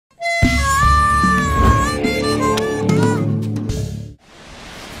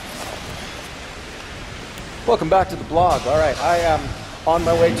Welcome back to the blog. All right, I am on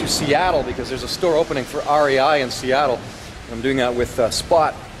my way to Seattle because there's a store opening for REI in Seattle. I'm doing that with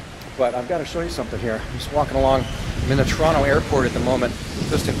Spot, but I've got to show you something here. I'm just walking along. I'm in the Toronto airport at the moment,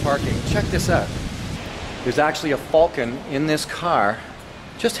 just in parking. Check this out. There's actually a Falcon in this car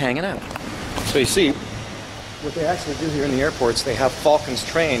just hanging out. So you see, what they actually do here in the airports, they have Falcons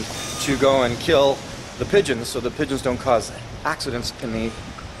trained to go and kill the pigeons so the pigeons don't cause accidents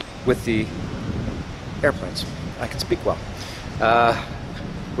with the airplanes. I can speak well.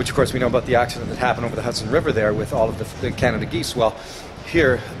 Which of course we know about the accident that happened over the Hudson River there with all of the Canada geese. Well,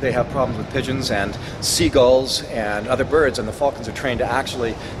 here they have problems with pigeons and seagulls and other birds, and the Falcons are trained to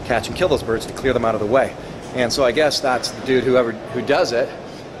actually catch and kill those birds to clear them out of the way. And so I guess that's the dude who does it,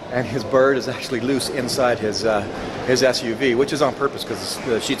 and his bird is actually loose inside his SUV, which is on purpose because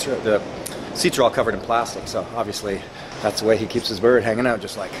the seats are all covered in plastic. So obviously that's the way he keeps his bird hanging out,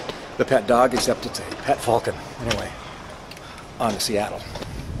 just like the pet dog, except it's a pet falcon. Anyway, on to Seattle.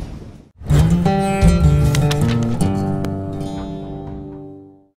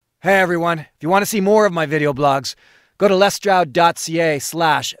 Hey everyone, if you want to see more of my video blogs, go to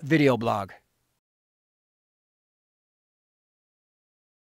lesstroud.ca/videoblog.